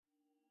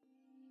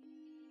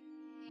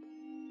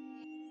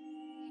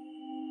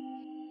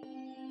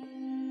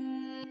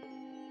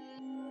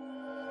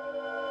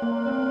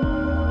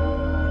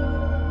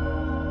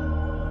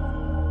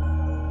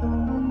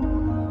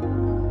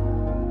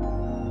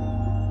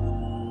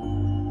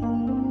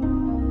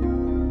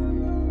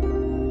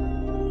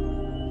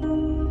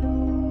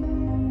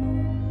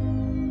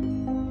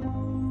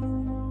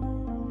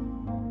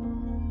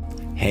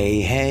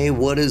Hey,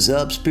 what is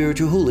up,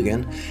 spiritual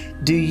hooligan?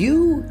 Do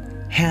you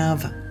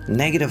have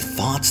negative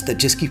thoughts that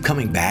just keep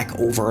coming back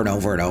over and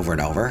over and over and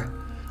over?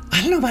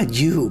 I don't know about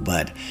you,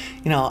 but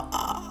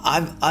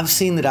I've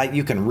seen that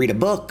you can read a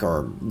book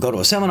or go to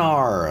a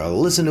seminar or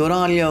listen to an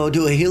audio,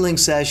 do a healing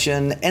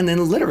session, and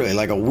then literally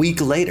like a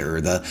week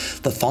later, the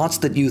thoughts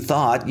that you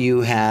thought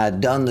you had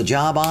done the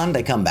job on,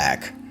 they come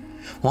back.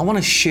 Well, I want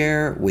to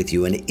share with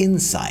you an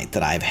insight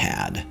that I've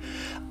had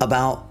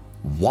about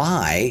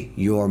why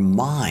your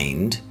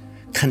mind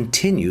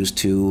continues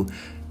to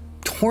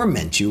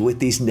torment you with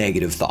these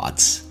negative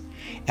thoughts.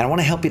 And I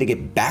want to help you to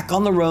get back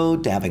on the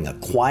road to having a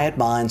quiet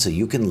mind so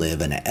you can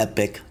live an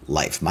epic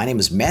life. My name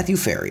is Matthew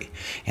Ferry,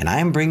 and I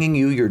am bringing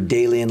you your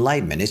daily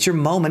enlightenment. It's your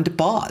moment to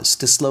pause,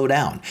 to slow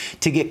down,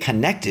 to get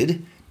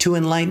connected to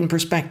enlightened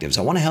perspectives.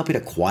 I want to help you to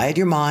quiet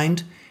your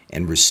mind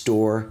and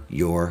restore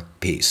your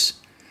peace.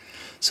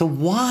 So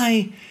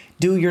why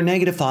do your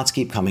negative thoughts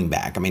keep coming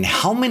back? I mean,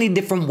 how many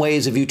different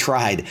ways have you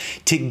tried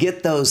to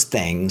get those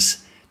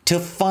things to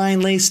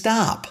finally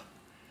stop?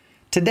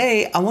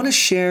 Today, I want to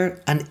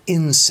share an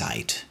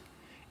insight.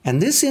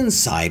 And this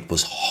insight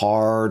was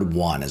hard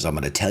won, as I'm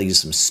going to tell you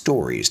some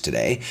stories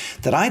today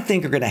that I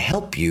think are going to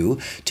help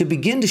you to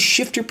begin to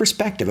shift your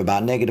perspective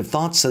about negative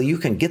thoughts so you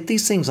can get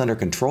these things under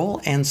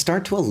control and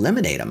start to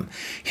eliminate them.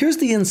 Here's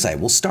the insight.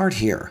 We'll start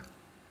here.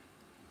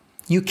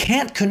 You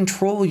can't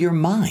control your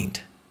mind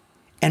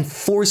and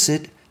force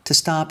it to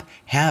stop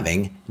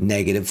having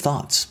negative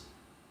thoughts.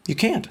 You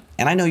can't.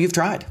 And I know you've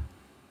tried.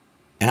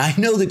 And I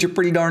know that you're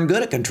pretty darn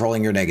good at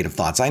controlling your negative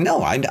thoughts. I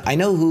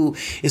know who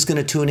is going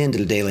to tune into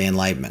the Daily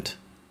Enlightenment.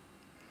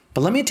 But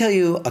let me tell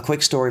you a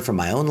quick story from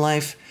my own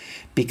life,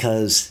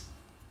 because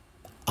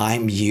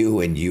I'm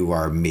you and you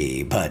are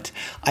me. But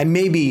I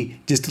may be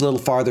just a little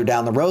farther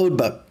down the road,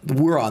 but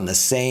we're on the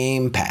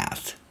same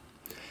path.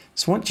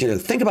 So I want you to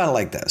think about it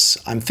like this.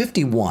 I'm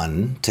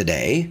 51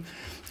 today.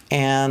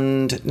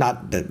 And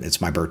not that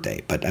it's my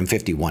birthday, but I'm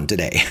 51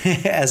 today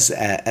as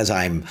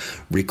I'm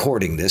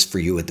recording this for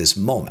you at this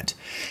moment.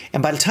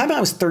 And by the time I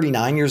was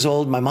 39 years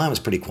old, my mind was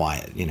pretty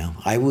quiet. You know,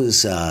 I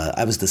was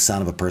the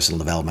son of a personal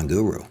development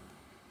guru.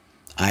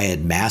 I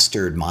had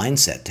mastered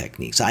mindset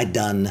techniques. I'd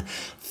done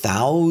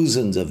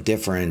thousands of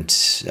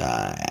different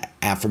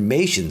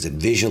affirmations and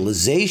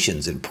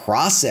visualizations and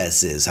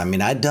processes. I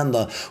mean, I'd done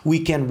the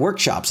weekend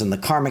workshops and the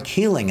karmic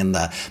healing and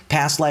the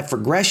past life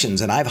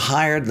regressions. And I've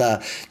hired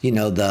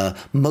the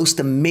most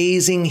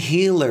amazing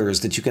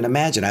healers that you can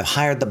imagine. I've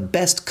hired the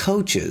best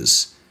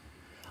coaches.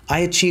 I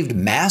achieved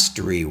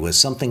mastery with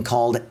something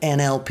called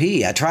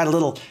NLP. I tried a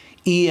little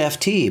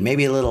EFT,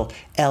 maybe a little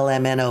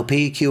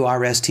LMNOP,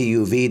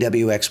 QRSTUV,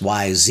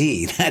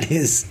 WXYZ. That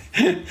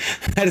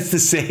is to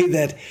say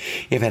that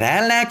if it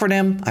had an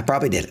acronym, I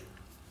probably did it.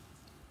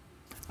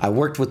 I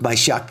worked with my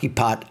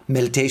Shaktipat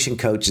meditation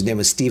coach. His name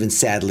was Steven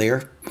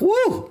Sadlier.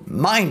 Woo!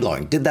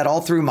 Mind-blowing. Did that all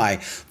through my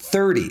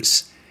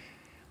 30s.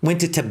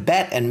 Went to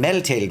Tibet and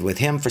meditated with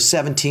him for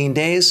 17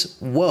 days.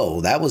 Whoa,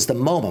 that was the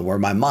moment where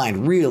my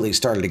mind really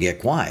started to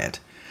get quiet.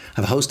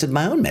 I've hosted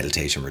my own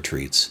meditation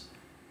retreats.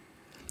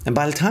 And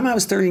by the time I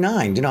was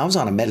 39, I was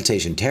on a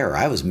meditation terror.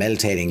 I was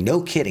meditating, no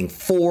kidding,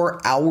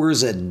 4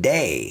 hours a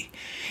day.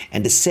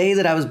 And to say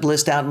that I was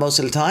blissed out most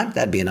of the time,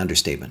 that'd be an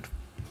understatement.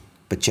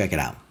 But check it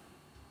out.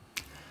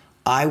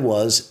 I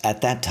was,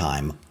 at that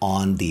time,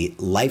 on the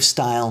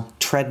lifestyle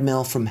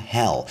treadmill from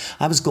hell.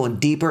 I was going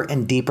deeper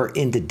and deeper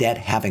into debt,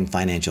 having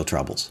financial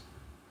troubles.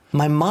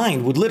 My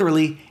mind would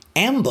literally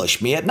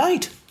ambush me at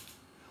night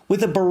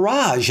with a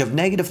barrage of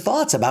negative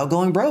thoughts about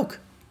going broke.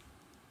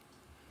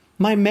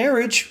 My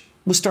marriage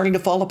was starting to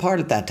fall apart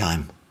at that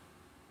time.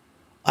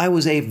 I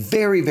was a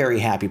very, very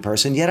happy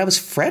person, yet I was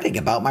fretting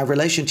about my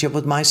relationship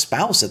with my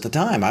spouse at the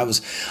time. I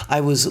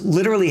was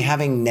literally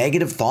having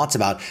negative thoughts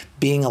about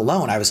being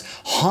alone. I was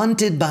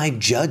haunted by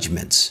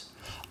judgments.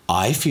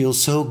 I feel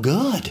so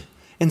good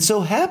and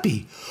so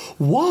happy.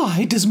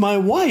 Why does my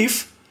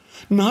wife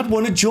not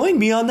want to join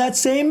me on that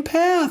same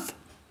path?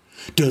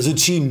 Doesn't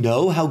she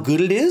know how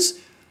good it is?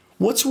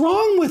 What's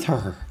wrong with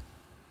her?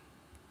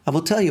 I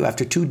will tell you,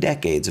 after 2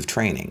 decades of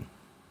training,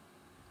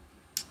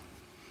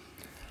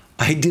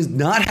 I did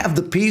not have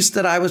the peace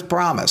that I was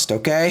promised,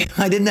 okay?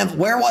 I didn't have,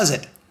 where was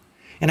it?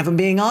 And if I'm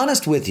being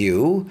honest with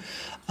you,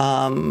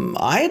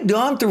 I had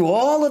gone through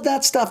all of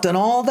that stuff, done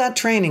all that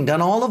training, done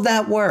all of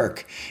that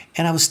work,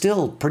 and I was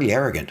still pretty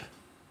arrogant.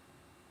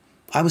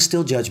 I was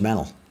still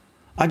judgmental.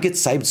 I'd get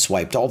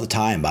sideswiped all the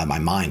time by my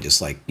mind,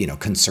 just like,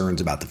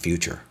 concerns about the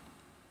future.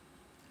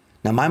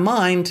 Now, my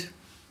mind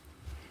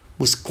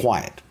was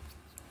quiet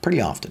pretty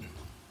often,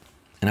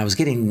 and I was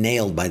getting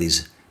nailed by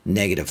these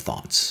negative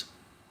thoughts.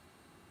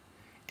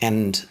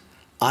 And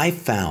I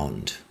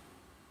found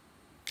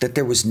that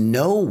there was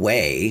no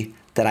way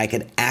that I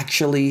could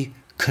actually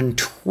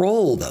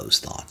control those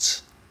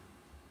thoughts.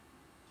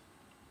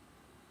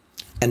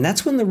 And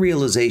that's when the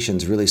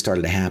realizations really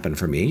started to happen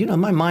for me.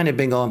 My mind had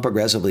been going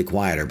progressively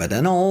quieter, but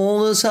then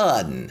all of a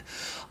sudden,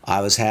 I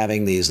was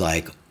having these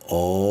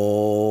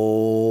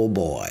oh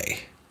boy.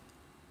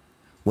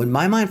 When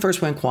my mind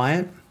first went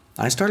quiet,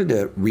 I started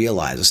to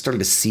realize, I started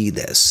to see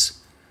this,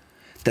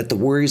 that the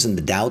worries and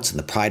the doubts and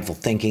the prideful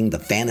thinking, the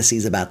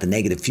fantasies about the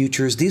negative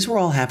futures, these were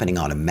all happening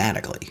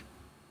automatically.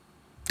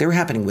 They were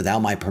happening without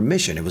my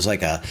permission. It was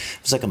like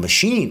a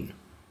machine.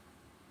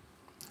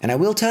 And I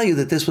will tell you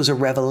that this was a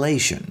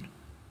revelation.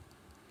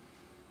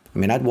 I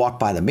mean, I'd walk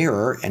by the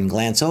mirror and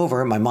glance over,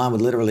 and my mom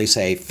would literally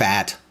say,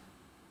 fat.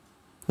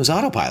 It was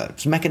autopilot. It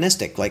was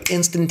mechanistic, like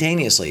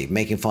instantaneously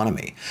making fun of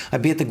me.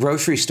 I'd be at the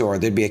grocery store.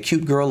 There'd be a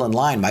cute girl in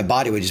line. My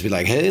body would just be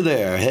like, hey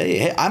there,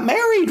 hey, I'm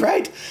married,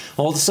 right?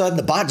 All of a sudden,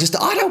 the body, just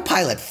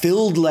autopilot,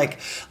 filled like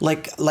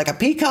a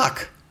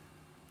peacock.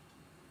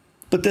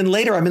 But then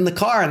later I'm in the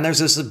car and there's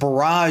this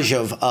barrage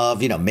of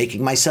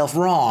making myself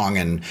wrong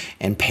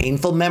and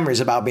painful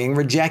memories about being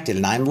rejected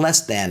and I'm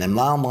less than and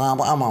blah, blah,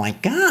 blah. I'm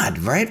like, God,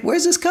 right?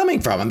 Where's this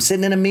coming from? I'm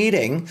sitting in a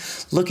meeting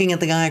looking at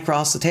the guy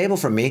across the table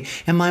from me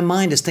and my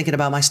mind is thinking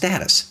about my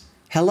status.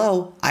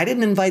 Hello, I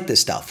didn't invite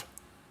this stuff.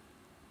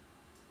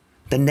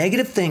 The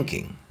negative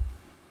thinking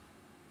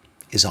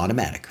is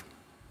automatic.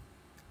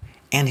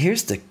 And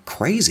here's the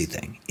crazy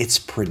thing. It's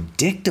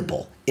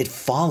predictable. It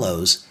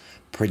follows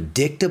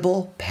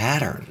predictable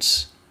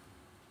patterns.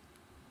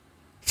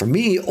 For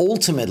me,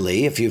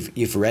 ultimately, if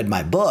you've read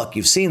my book,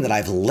 you've seen that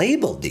I've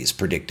labeled these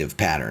predictive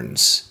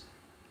patterns.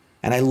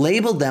 And I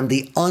labeled them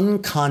the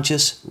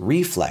unconscious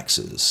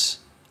reflexes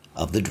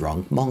of the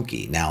drunk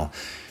monkey. Now,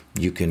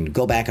 you can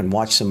go back and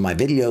watch some of my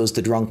videos.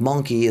 The drunk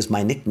monkey is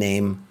my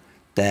nickname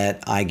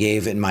that I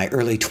gave in my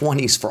early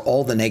 20s for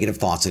all the negative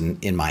thoughts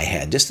in my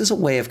head, just as a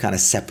way of kind of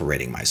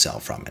separating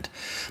myself from it.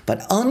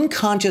 But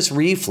unconscious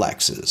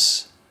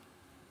reflexes,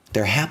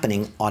 they're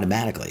happening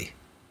automatically.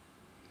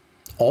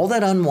 All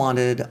that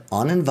unwanted,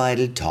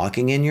 uninvited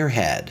talking in your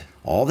head,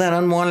 all that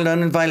unwanted,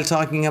 uninvited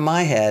talking in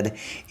my head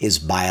is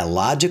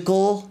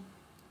biological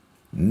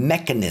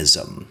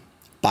mechanism.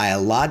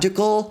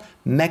 Biological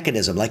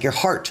mechanism, like your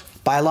heart.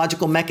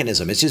 Biological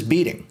mechanism. It's just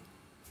beating,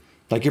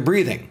 like you're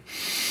breathing.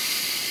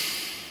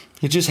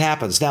 It just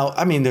happens. Now,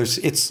 I mean,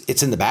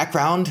 it's in the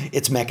background,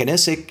 it's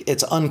mechanistic,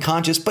 it's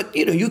unconscious, but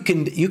you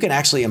can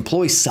actually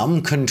employ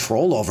some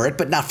control over it,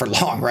 but not for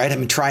long, right? I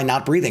mean, try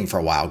not breathing for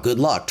a while. Good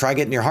luck. Try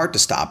getting your heart to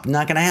stop.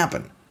 Not going to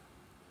happen.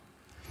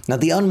 Now,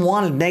 the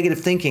unwanted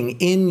negative thinking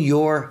in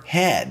your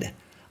head,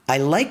 I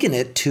liken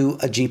it to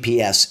a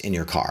GPS in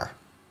your car,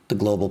 the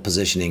global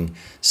positioning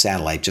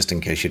satellite, just in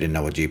case you didn't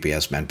know what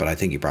GPS meant, but I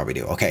think you probably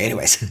do. Okay,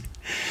 anyways.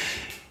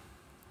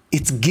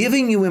 It's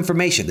giving you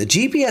information. The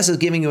GPS is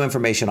giving you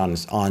information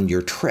on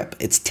your trip.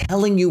 It's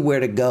telling you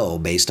where to go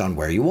based on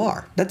where you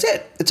are. That's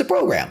it. It's a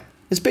program.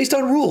 It's based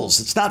on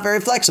rules. It's not very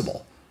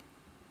flexible.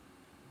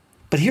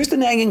 But here's the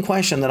nagging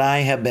question that I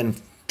have been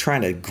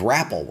trying to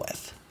grapple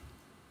with.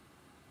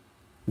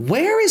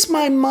 Where is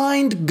my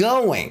mind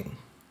going?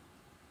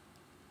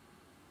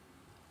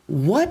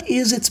 What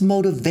is its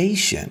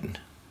motivation?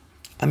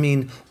 I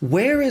mean,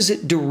 where is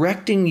it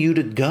directing you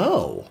to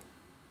go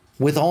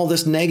with all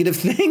this negative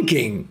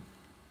thinking?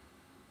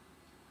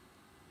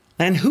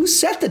 And who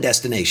set the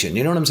destination?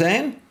 You know what I'm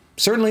saying?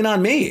 Certainly not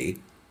me.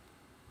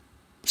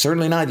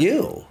 Certainly not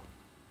you.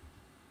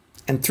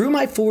 And through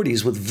my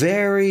 40s, with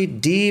very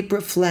deep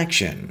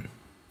reflection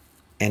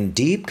and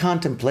deep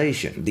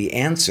contemplation, the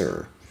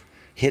answer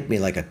hit me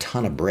like a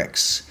ton of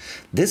bricks.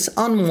 This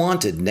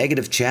unwanted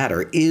negative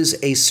chatter is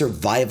a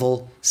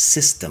survival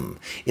system.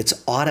 It's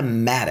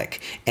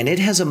automatic, and it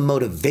has a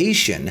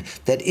motivation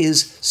that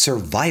is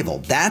survival.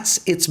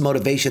 That's its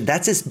motivation.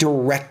 That's its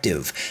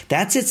directive.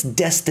 That's its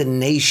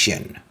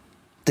destination.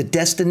 The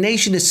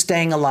destination is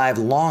staying alive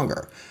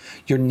longer.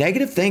 Your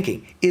negative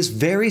thinking is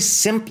very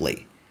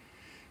simply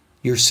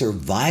your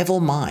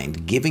survival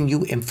mind giving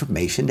you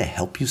information to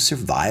help you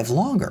survive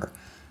longer.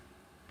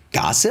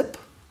 Gossip,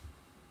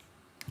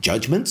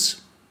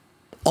 judgments,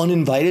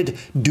 uninvited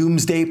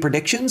doomsday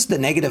predictions, the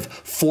negative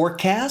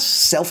forecasts,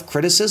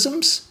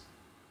 self-criticisms.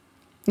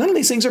 None of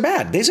these things are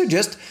bad. These are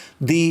just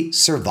the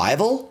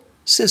survival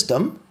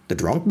system, the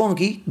drunk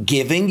monkey,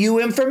 giving you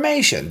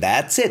information.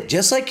 That's it.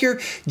 Just like your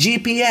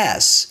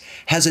GPS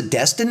has a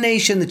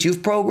destination that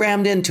you've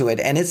programmed into it,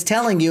 and it's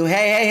telling you,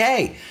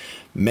 hey,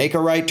 make a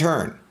right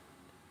turn.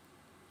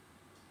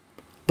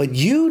 But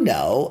you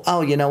know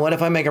what?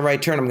 If I make a right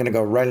turn, I'm going to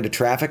go right into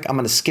traffic. I'm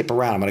going to skip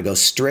around. I'm going to go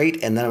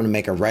straight, and then I'm going to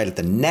make a right at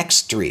the next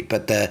street.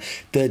 But the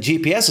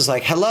GPS is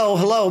like,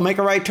 hello, make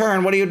a right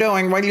turn. What are you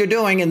doing? What are you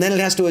doing? And then it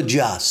has to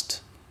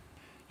adjust.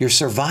 Your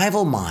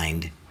survival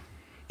mind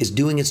is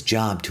doing its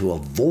job to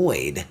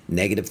avoid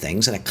negative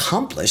things and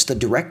accomplish the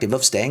directive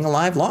of staying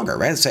alive longer,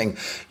 right? It's saying,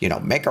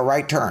 make a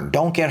right turn.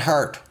 Don't get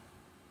hurt.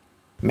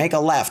 Make a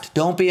left.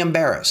 Don't be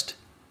embarrassed.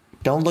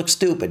 Don't look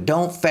stupid.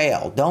 Don't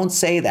fail. Don't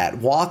say that.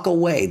 Walk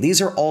away.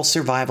 These are all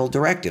survival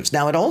directives.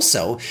 Now, it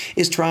also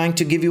is trying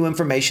to give you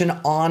information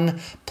on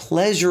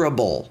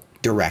pleasurable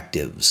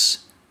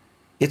directives.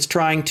 It's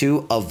trying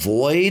to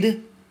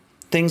avoid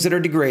things that are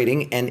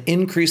degrading and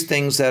increase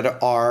things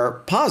that are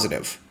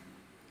positive.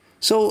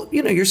 So,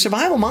 your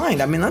survival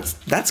mind, I mean,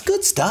 that's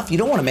good stuff. You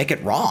don't want to make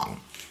it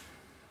wrong.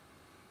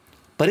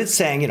 But it's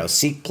saying,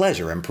 seek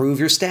pleasure, improve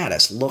your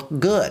status, look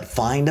good,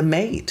 find a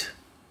mate.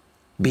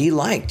 Be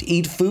liked,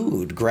 eat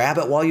food, grab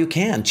it while you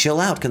can, chill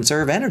out,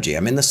 conserve energy.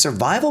 I mean, the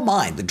survival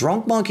mind, the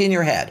drunk monkey in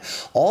your head,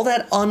 all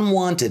that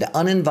unwanted,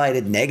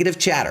 uninvited, negative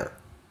chatter,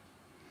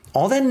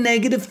 all that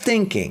negative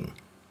thinking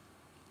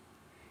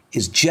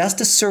is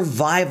just a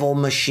survival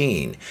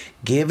machine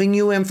giving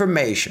you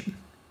information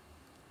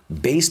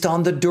based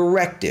on the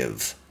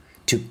directive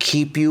to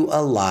keep you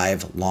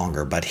alive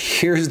longer. But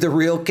here's the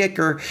real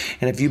kicker.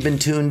 And if you've been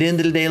tuned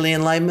into the Daily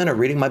Enlightenment or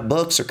reading my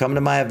books or coming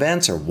to my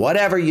events or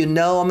whatever, you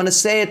know I'm going to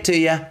say it to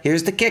you.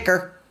 Here's the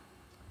kicker.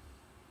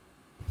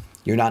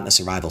 You're not in a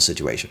survival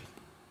situation.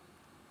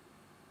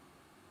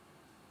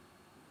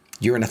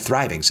 You're in a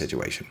thriving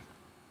situation.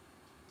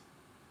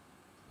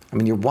 I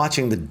mean, you're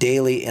watching the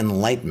Daily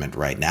Enlightenment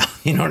right now.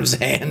 You know what I'm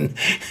saying?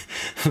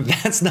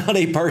 That's not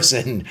a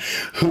person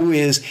who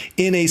is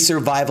in a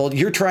survival.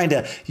 You're trying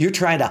to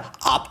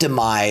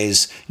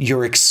optimize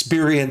your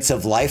experience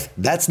of life.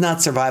 That's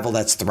not survival.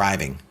 That's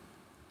thriving.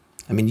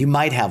 I mean, you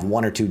might have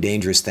one or two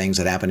dangerous things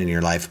that happen in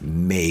your life,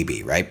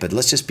 maybe, right? But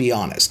let's just be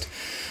honest.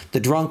 The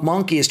drunk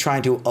monkey is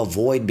trying to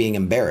avoid being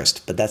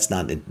embarrassed, but that's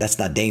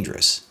not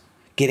dangerous.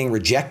 Getting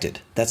rejected,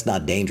 that's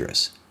not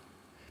dangerous.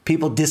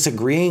 People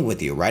disagreeing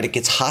with you, right? It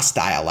gets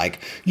hostile, like,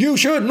 you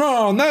should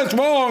know, and that's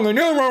wrong, and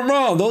you're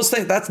wrong. Those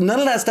things, none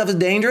of that stuff is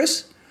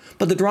dangerous.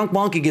 But the drunk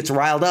monkey gets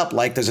riled up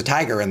like there's a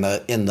tiger in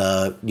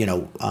the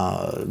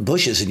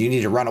bushes and you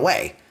need to run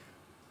away.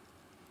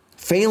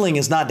 Failing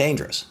is not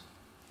dangerous.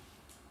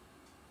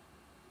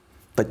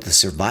 But the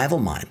survival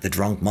mind, the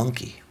drunk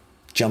monkey,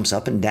 jumps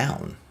up and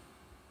down,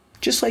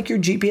 just like your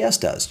GPS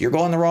does. You're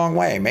going the wrong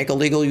way. Make a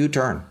legal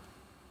U-turn.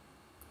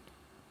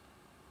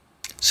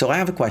 So I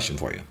have a question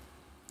for you.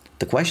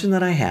 The question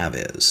that I have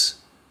is,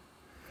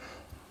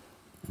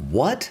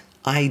 what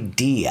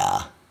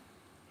idea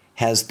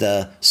has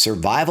the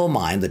survival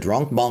mind, the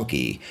drunk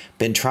monkey,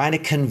 been trying to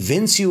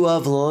convince you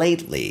of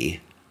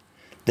lately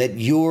that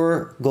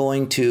you're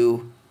going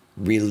to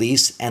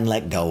release and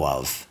let go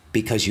of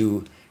because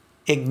you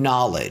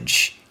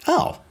acknowledge,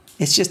 oh,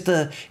 it's just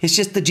the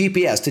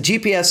GPS. The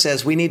GPS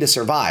says we need to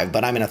survive,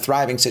 but I'm in a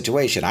thriving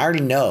situation. I already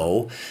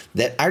know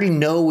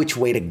which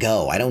way to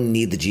go. I don't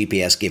need the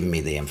GPS giving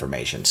me the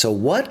information. So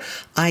what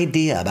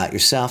idea about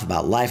yourself,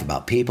 about life,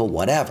 about people,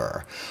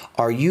 whatever,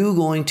 are you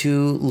going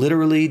to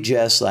literally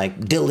just like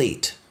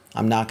delete?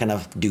 I'm not going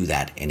to do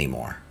that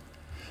anymore.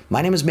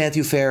 My name is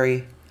Matthew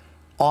Ferry,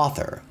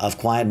 author of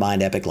Quiet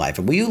Mind, Epic Life.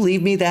 And will you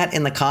leave me that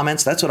in the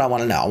comments? That's what I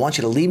want to know. I want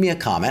you to leave me a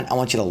comment. I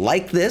want you to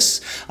like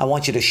this. I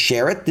want you to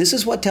share it. This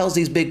is what tells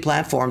these big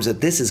platforms that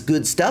this is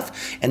good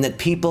stuff and that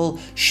people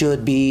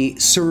should be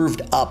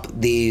served up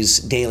these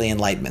daily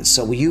enlightenments.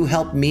 So will you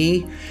help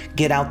me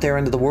get out there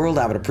into the world?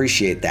 I would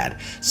appreciate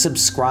that.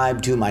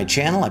 Subscribe to my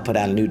channel. I put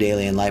out a new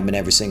daily enlightenment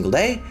every single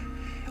day.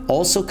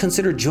 Also,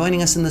 consider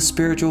joining us in the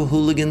Spiritual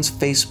Hooligans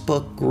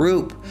Facebook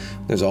group.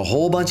 There's a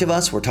whole bunch of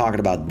us. We're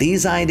talking about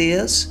these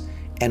ideas,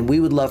 and we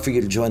would love for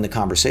you to join the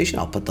conversation.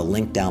 I'll put the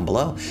link down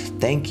below.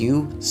 Thank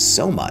you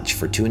so much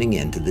for tuning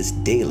in to this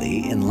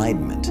daily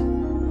enlightenment.